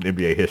worst loss in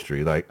NBA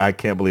history. I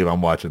can't believe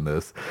I'm watching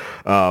this.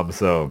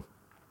 So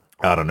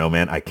I don't know,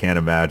 man. I can't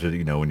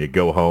imagine, when you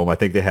go home. I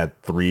think they had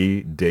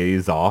 3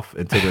 days off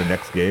until their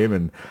next game.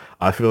 And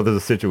I feel there's a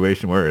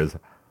situation where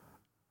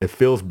it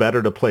feels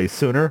better to play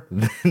sooner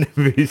than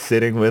to be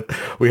sitting with,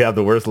 we have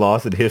the worst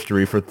loss in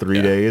history for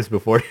 3 days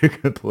before you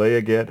can play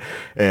again.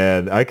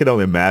 And I can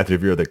only imagine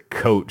if you're the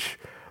coach,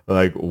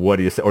 what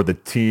do you say? Or the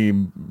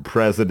team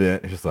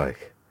president, it's just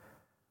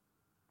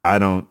I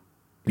don't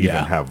even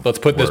have. Let's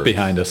put this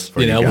behind us.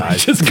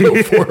 Let's just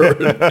go forward.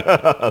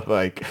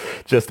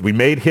 We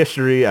made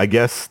history. I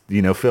guess,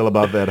 feel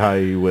about that how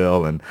you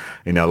will, and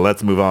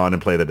let's move on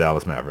and play the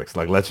Dallas Mavericks.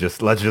 Let's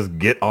just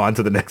get on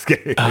to the next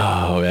game.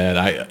 Oh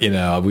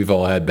man, we've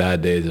all had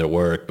bad days at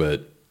work,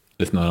 but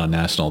it's not on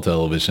national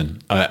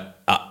television.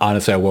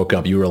 Honestly, I woke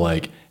up. You were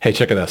like, "Hey,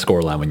 check out that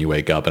score line when you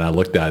wake up," and I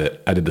looked at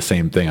it. I did the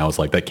same thing. I was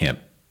like, "That can't.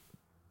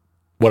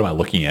 What am I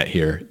looking at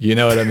here?" You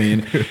know what I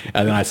mean?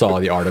 And then I saw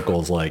the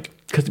articles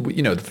because,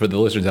 for the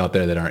listeners out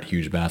there that aren't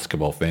huge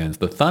basketball fans,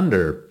 the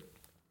Thunder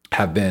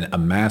have been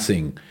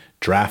amassing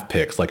draft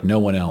picks like no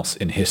one else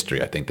in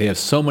history. I think they have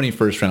so many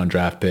first-round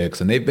draft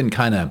picks, and they've been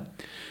kind of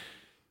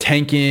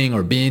tanking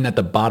or being at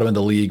the bottom of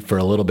the league for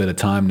a little bit of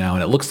time now.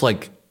 And it looks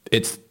like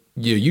it's,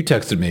 you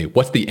texted me,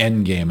 what's the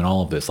end game in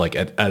all of this?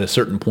 At a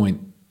certain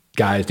point,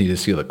 guys need to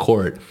see the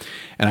court.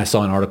 And I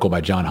saw an article by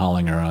John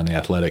Hollinger on The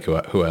Athletic,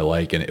 who I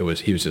like, and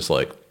he was just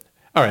like,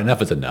 all right,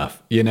 enough is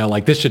enough.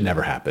 This should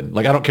never happen.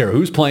 I don't care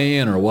who's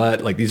playing or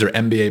what. These are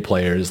NBA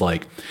players.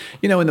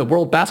 In the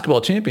World Basketball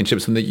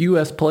Championships, when the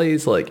U.S.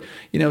 plays,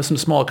 some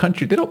small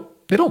country, they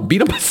don't beat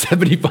them by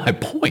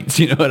 75 points.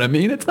 You know what I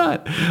mean? It's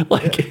not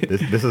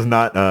this is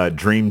not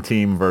Dream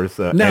Team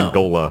versus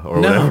Angola or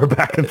whatever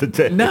back in the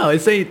day. No,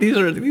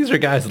 these are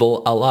guys with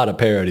a lot of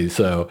parity.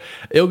 So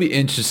it'll be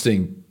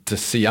interesting to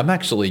see. I'm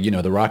actually,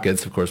 the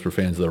Rockets, of course, we're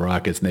fans of the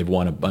Rockets, and they've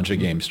won a bunch of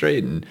games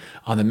straight. And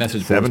on the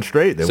message board, 7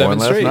 straight. They won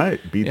last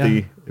night.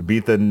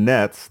 Beat the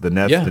Nets. The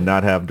Nets did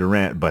not have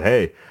Durant, but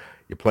hey,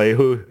 you play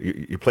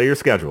your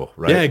schedule,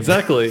 right? Yeah,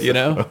 exactly. And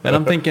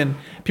I'm thinking,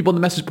 people on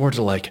the message boards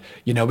are like,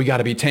 we got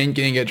to be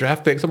tanking at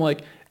draft picks. I'm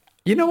like,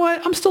 you know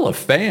what? I'm still a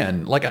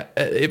fan.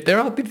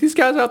 If these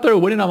guys out there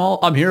winning,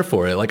 I'm here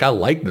for it. I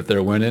like that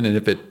they're winning, and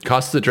if it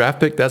costs a draft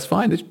pick, that's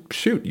fine.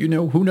 Shoot,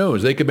 who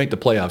knows? They could make the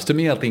playoffs. To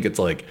me, I think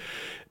it's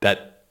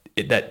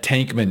that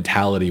tank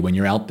mentality when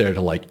you're out there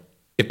to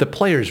if the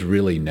players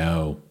really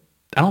know.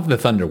 I don't think the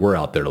Thunder were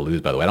out there to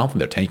lose, by the way. I don't think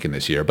they're tanking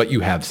this year, but you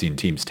have seen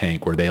teams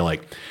tank where they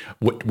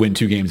win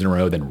 2 games in a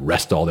row, then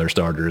rest all their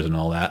starters and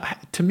all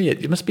that. To me,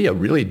 it must be a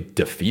really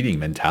defeating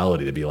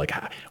mentality to be like,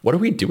 what are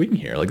we doing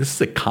here? This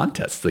is a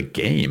contest, it's a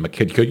game.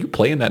 Could you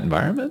play in that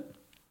environment?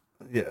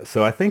 Yeah,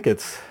 so I think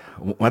it's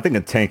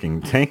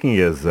tanking. Tanking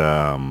is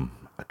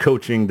a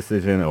coaching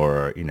decision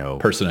or,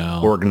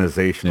 personnel,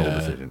 organizational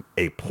decision.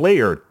 A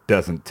player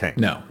doesn't tank.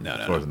 No.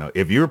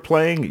 If you're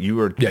playing, you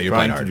are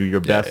trying to do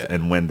your best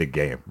and win the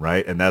game,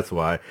 right? And that's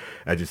why,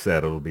 as you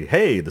said, it'll be,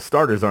 hey, the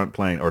starters aren't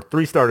playing, or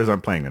 3 starters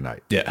aren't playing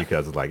tonight. Yeah.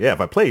 Because it's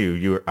if I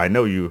play I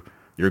know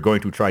you're going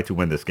to try to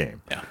win this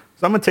game. Yeah.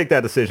 So I'm going to take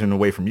that decision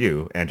away from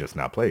you and just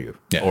not play you.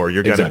 Yeah, or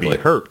you're going to be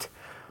hurt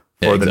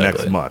for the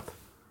next month.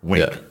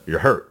 Wink, you're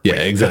hurt. Yeah,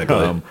 Wink.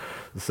 exactly.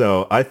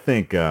 So I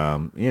think,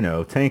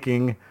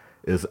 tanking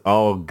is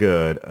all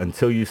good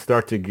until you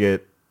start to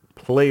get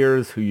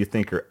players who you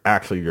think are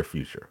actually your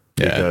future.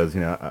 Yeah. Because,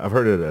 I've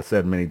heard it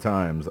said many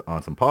times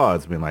on some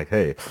pods being like,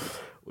 hey,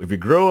 if you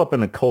grow up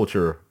in a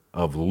culture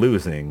of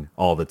losing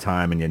all the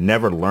time and you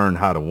never learn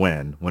how to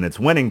win, when it's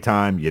winning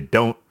time, you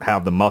don't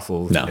have the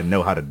muscles and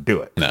know how to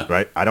do it.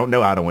 Right? I don't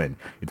know how to win.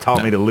 You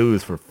taught me to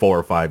lose for 4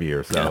 or 5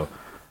 years. So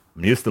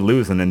I'm used to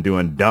losing and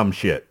doing dumb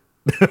shit.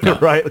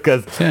 Right?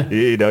 Because,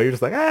 you're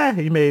just like,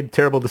 you made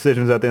terrible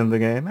decisions at the end of the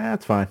game.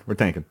 It's fine. We're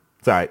tanking.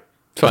 It's all right.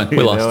 It's fine. We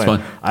lost. It's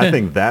fine. I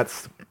think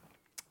that's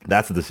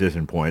a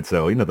decision point.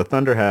 So, the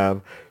Thunder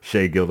have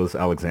Shea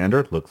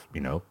Gilgeous-Alexander. Looks,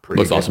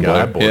 pretty good awesome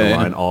guy. player.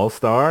 Borderline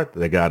all-star.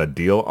 They got a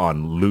deal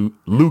on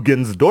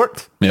Lugens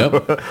Dort.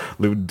 Yep.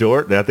 Lou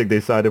Dort. I think they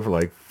signed him for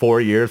like 4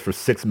 years for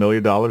 $6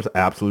 million.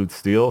 Absolute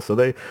steal. So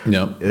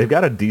they've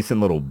got a decent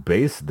little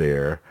base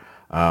there.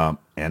 And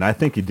I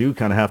think you do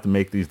kind of have to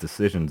make these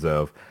decisions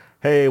of,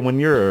 hey, when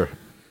you're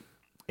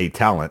a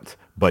talent,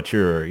 but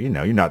you're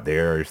not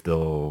there, you're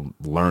still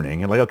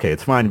learning. And like, okay,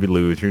 it's fine if you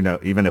lose.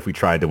 Even if we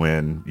tried to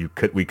win,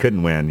 we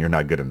couldn't win. You're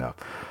not good enough.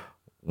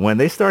 When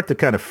they start to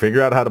kind of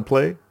figure out how to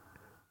play,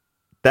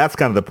 that's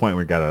kind of the point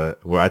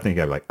where I think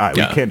I'd be like, all right,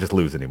 we can't just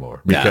lose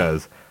anymore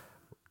because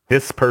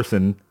this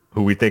person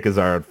who we think is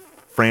our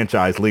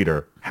franchise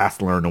leader has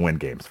to learn to win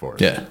games for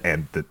us. Yeah.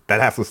 And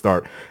that has to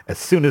start as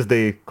soon as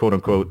they, quote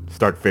unquote,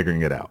 start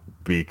figuring it out.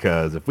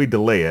 Because if we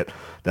delay it,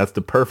 that's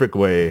the perfect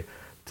way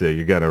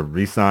you're going to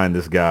re-sign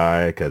this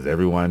guy because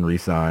everyone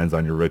re-signs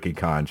on your rookie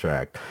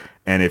contract.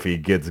 And if he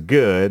gets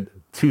good,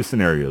 2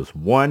 scenarios.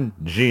 1,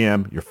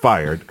 GM, you're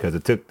fired because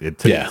it took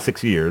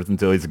 6 years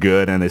until he's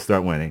good and they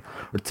start winning.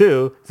 Or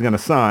 2, he's going to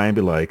sign, be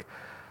like,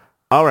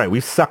 all right, we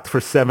sucked for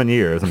 7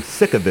 years. I'm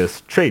sick of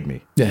this. Trade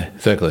me. Yeah,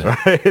 exactly.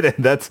 Right?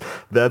 And that's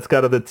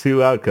kind of the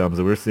 2 outcomes.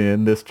 And we're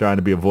seeing this trying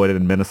to be avoided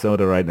in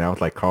Minnesota right now with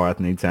like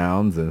Karl-Anthony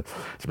Towns. And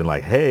it's been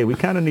like, hey, we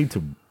kind of need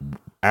to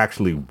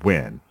actually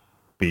win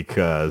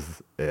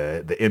because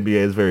the NBA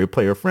is very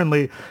player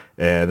friendly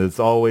and it's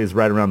always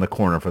right around the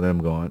corner for them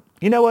going,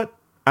 you know what?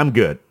 I'm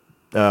good.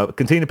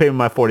 Continue to pay me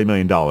my $40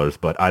 million,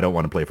 but I don't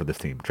want to play for this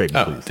team. Trade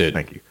me, please. Dude,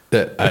 thank you.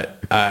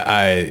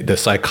 The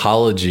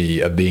psychology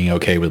of being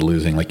okay with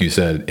losing, like you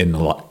said, in the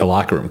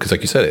locker room, because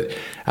like you said,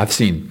 I've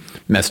seen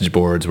message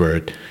boards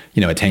where,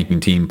 a tanking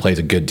team plays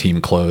a good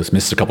team close,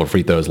 misses a couple of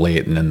free throws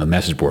late, and then the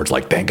message board's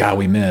like, thank God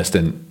we missed.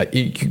 And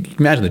you can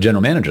imagine the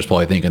general manager's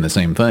probably thinking the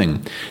same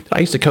thing. I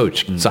used to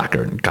coach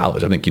soccer in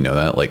college. I think you know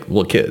that, like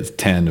little kids,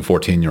 10 to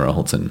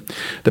 14-year-olds. And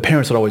the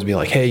parents would always be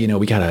like, hey,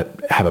 we got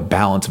to have a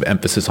balance of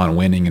emphasis on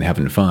winning and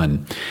having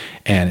fun.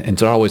 And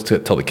so I always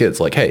tell the kids,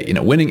 like, hey,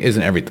 winning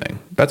isn't everything.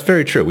 That's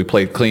very true. We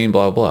played clean,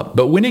 blah, blah, blah.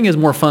 But winning is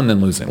more fun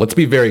than losing. Let's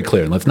be very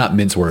clear, and let's not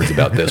mince words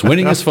about this.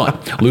 Winning is fun.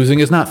 Losing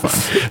is not fun.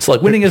 It's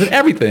like winning isn't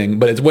everything,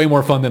 but it's way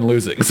more fun than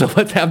losing. So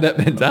let's have that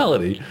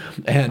mentality.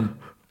 And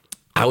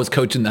I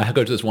coached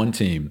this one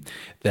team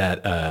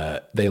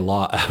that they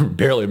lost. I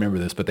barely remember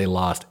this, but they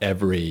lost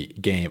every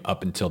game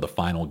up until the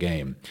final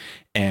game.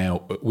 And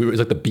it was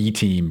like the B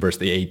team versus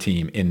the A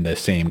team in the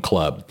same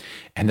club.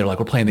 And they're like,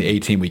 we're playing the A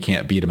team. We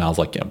can't beat them. I was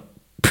like,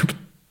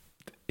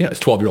 it's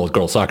 12-year-old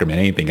girls soccer, man.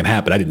 Anything can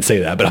happen. I didn't say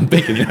that, but I'm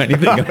thinking anything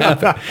can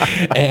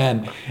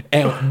happen.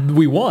 And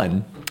we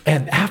won.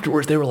 And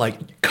afterwards, they were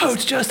like,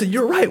 Coach Justin,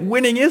 you're right.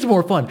 Winning is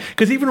more fun.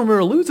 Because even when we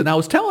were losing, I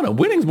was telling them,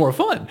 winning's more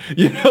fun.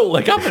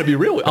 Like, I'm going to be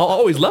real. I'll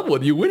always level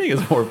with you. Winning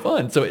is more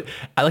fun. So,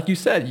 like you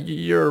said,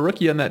 you're a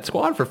rookie on that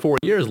squad for 4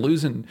 years,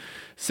 losing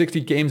 60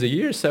 games a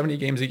year, 70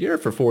 games a year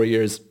for 4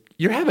 years.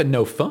 You're having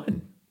no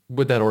fun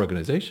with that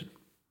organization,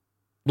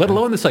 let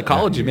alone the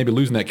psychology of maybe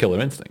losing that killer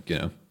instinct,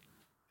 Yeah,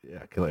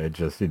 it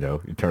just, you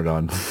turn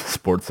on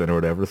Sports Center or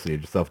whatever, see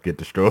yourself get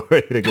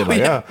destroyed. And get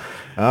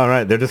all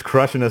right, they're just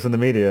crushing us in the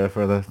media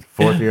for the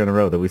 4th year in a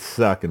row that we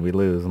suck and we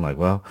lose. I'm like,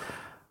 well,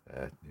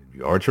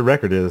 what your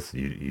record is,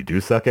 you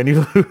do suck and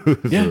you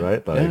lose,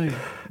 right? Like,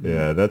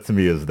 that to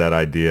me is that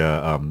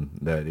idea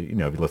that, if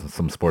you listen to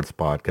some sports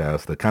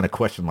podcasts, that kind of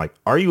question, like,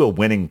 are you a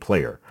winning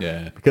player?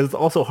 Yeah. Because it's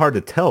also hard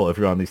to tell if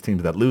you're on these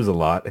teams that lose a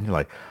lot and you're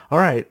like, all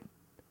right,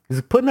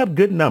 he's putting up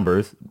good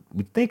numbers.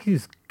 We think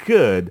he's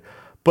good.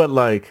 But,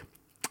 like,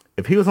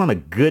 if he was on a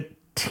good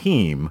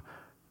team,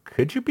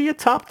 could you be a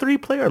top 3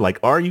 player? Like,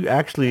 are you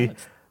actually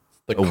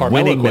a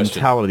winning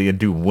mentality and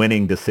do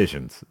winning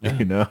decisions?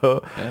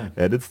 Yeah.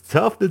 And it's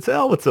tough to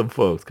tell with some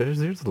folks because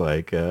there's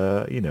like,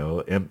 kind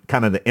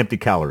of the empty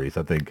calories,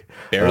 I think.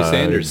 Barry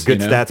Sanders. Good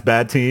stats,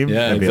 bad team.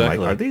 Yeah, and being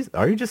exactly. like,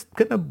 are you just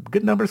getting up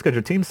good numbers because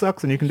your team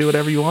sucks and you can do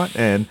whatever you want?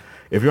 And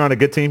if you're on a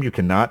good team, you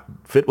cannot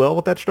fit well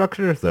with that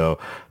structure. So,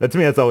 to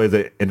me, that's always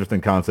an interesting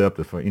concept.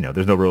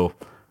 There's no real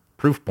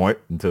proof point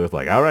until it's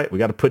like, all right, we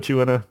got to put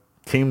you in a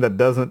team that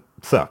doesn't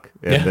suck,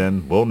 and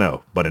then we'll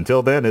know. But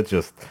until then, it's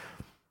just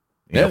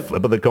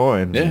flip of the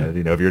coin. Yeah.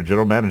 If you're a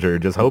general manager, you're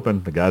just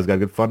hoping the guy's got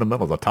good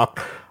fundamentals.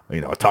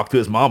 talk to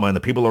his mama and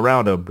the people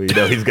around him.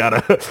 He's got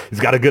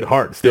a good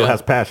heart, still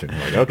has passion.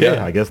 Like, okay,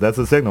 I guess that's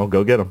a signal.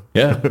 Go get him.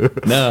 Yeah.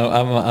 No,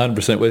 I'm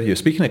 100% with you.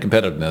 Speaking of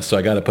competitiveness, so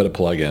I got to put a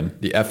plug in.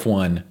 The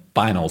F1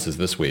 finals is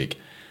this week.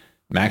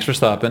 Max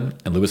Verstappen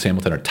and Lewis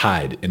Hamilton are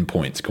tied in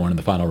points going in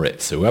the final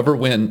race. So whoever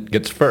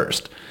gets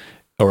first,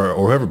 or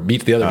whoever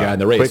beats the other guy in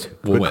the race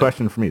will win. Quick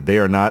question for me. They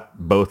are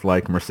not both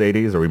like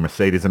Mercedes? Are we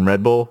Mercedes and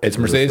Red Bull? It's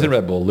Mercedes and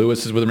Red Bull.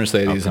 Lewis is with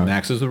Mercedes and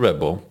Max is with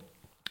Red Bull.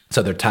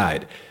 So they're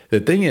tied.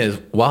 The thing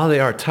is, while they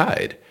are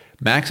tied,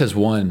 Max has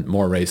won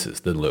more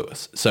races than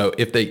Lewis. So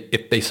if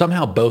they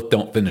somehow both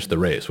don't finish the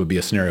race, would be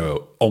a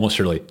scenario almost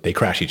surely they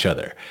crash each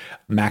other.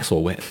 Max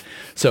will win.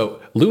 So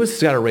Lewis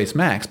has got to race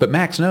Max, but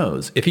Max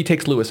knows if he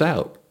takes Lewis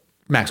out,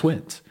 Max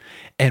wins.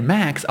 And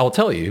Max, I'll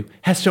tell you,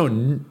 has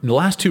shown in the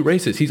last 2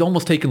 races, he's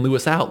almost taken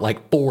Lewis out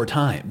like 4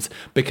 times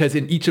because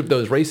in each of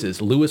those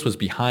races, Lewis was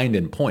behind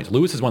in points.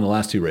 Lewis has won the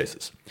last 2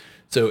 races.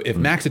 So if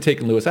Max had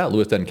taken Lewis out,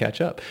 Lewis doesn't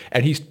catch up.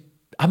 And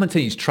I'm going to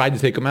say he's tried to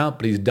take him out,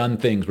 but he's done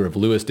things where if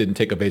Lewis didn't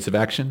take evasive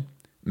action,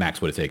 Max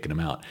would have taken him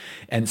out.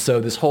 And so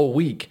this whole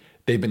week,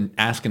 they've been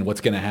asking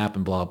what's going to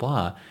happen, blah,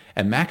 blah.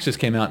 And Max just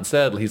came out and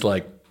said, he's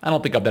like, I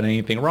don't think I've done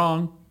anything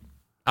wrong.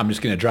 I'm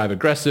just going to drive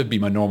aggressive, be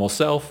my normal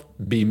self,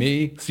 be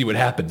me, see what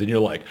happens. And you're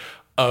like,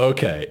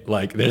 okay,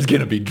 like there's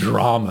going to be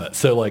drama.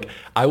 So like,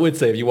 I would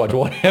say if you watch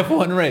one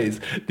F1 race,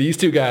 these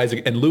 2 guys,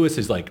 and Lewis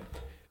is like,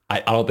 I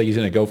don't think he's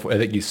going to go for it. I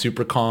think he's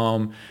super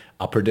calm.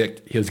 I'll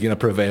predict he's going to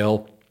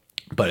prevail.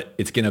 But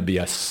it's going to be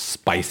a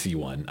spicy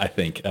one, I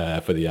think,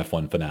 for the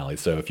F1 finale.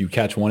 So if you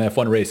catch one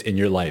F1 race in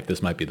your life,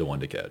 this might be the one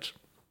to catch.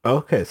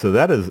 Okay, so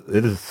it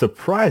is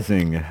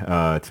surprising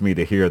to me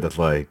to hear that,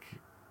 like,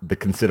 the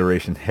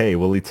consideration, hey,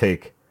 will he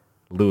take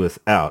Lewis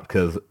out?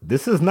 Because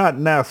this is not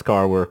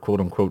NASCAR where,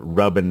 quote-unquote,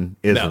 rubbing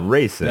is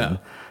racing.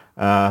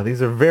 No.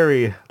 These are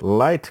very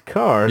light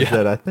cars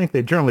that I think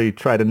they generally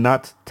try to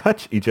not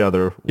touch each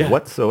other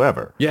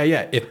whatsoever.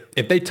 Yeah.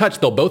 If they touch,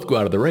 they'll both go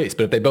out of the race.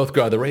 But if they both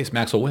go out of the race,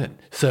 Max will win.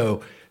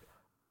 So,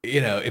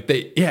 if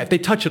they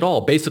touch at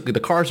all, basically the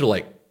cars are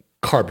like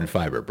carbon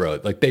fiber, bro.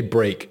 Like they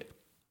break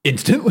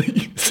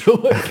instantly. So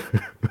like,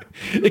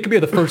 it could be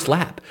the first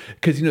lap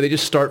because, they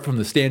just start from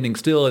the standing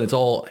still and it's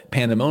all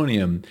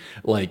pandemonium.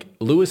 Like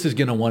Lewis is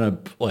going to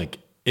want to like,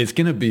 it's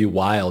going to be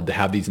wild to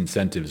have these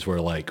incentives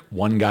where like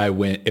one guy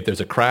win. If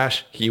there's a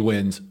crash, he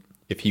wins.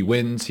 If he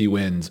wins, he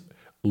wins.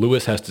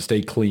 Lewis has to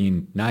stay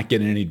clean, not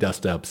getting any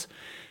dust ups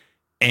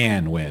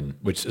and win,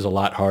 which is a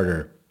lot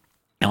harder.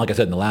 And like I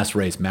said, in the last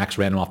race, Max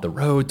ran him off the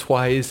road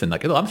twice. And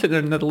like, I'm sitting there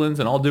in the Netherlands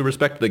and all due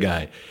respect to the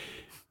guy.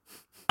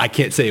 I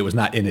can't say it was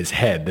not in his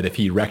head that if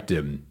he wrecked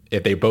him,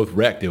 if they both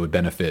wrecked, it would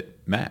benefit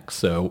Max.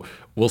 So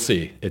we'll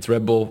see. It's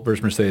Red Bull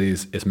versus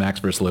Mercedes. It's Max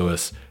versus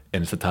Lewis.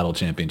 And it's a title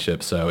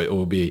championship. So it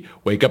will be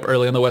wake up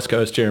early on the West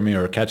Coast, Jeremy,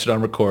 or catch it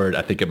on record.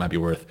 I think it might be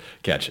worth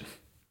catching.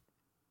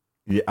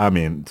 Yeah, I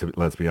mean,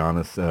 let's be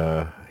honest.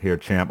 Here,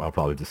 champ, I'll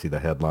probably just see the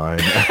headline.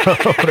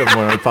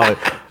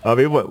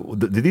 What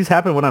do these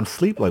happen when I'm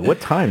asleep? Like, what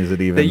time is it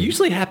even? They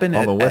usually happen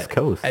on the West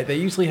Coast. They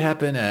usually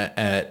happen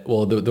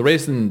the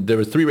race there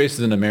was 3 races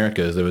in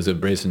Americas. There was a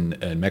race in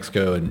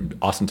Mexico and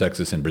Austin,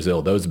 Texas, and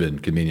Brazil. Those have been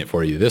convenient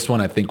for you. This one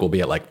I think will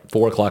be at like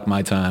 4:00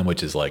 my time,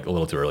 which is like a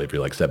little too early for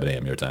you, like 7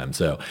 a.m. your time.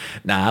 So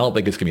I don't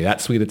think it's gonna be that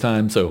sweet a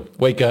time. So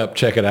wake up,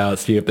 check it out,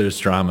 see if there's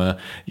drama.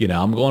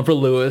 I'm going for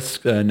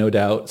Lewis, no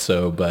doubt.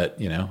 So, but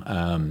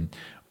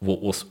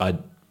we'll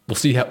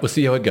see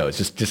how it goes.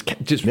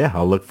 Just yeah.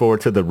 I'll look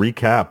forward to the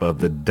recap of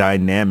the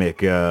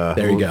dynamic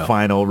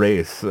final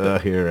race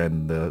here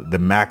and the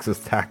Max's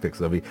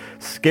tactics of he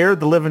scared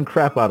the living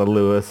crap out of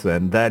Lewis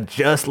and that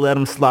just let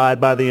him slide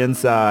by the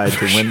inside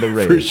to win the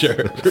race.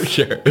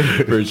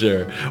 For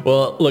sure.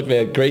 Well, look,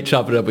 man, great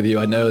chopping it up with you.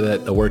 I know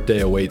that the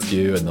workday awaits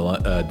you and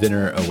the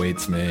dinner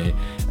awaits me.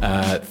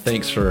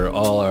 Thanks for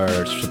all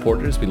our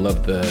supporters. We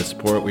love the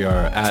support. We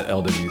are at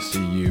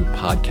LWCU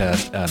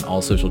Podcast on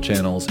all social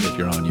channels. If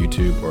you're on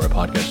YouTube or a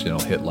podcast channel,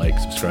 hit like,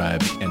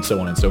 subscribe, and so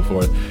on and so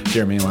forth.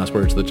 Jeremy, last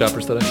words to the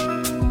choppers today?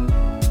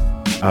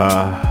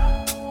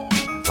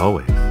 As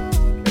always,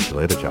 catch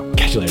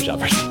you later,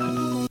 choppers.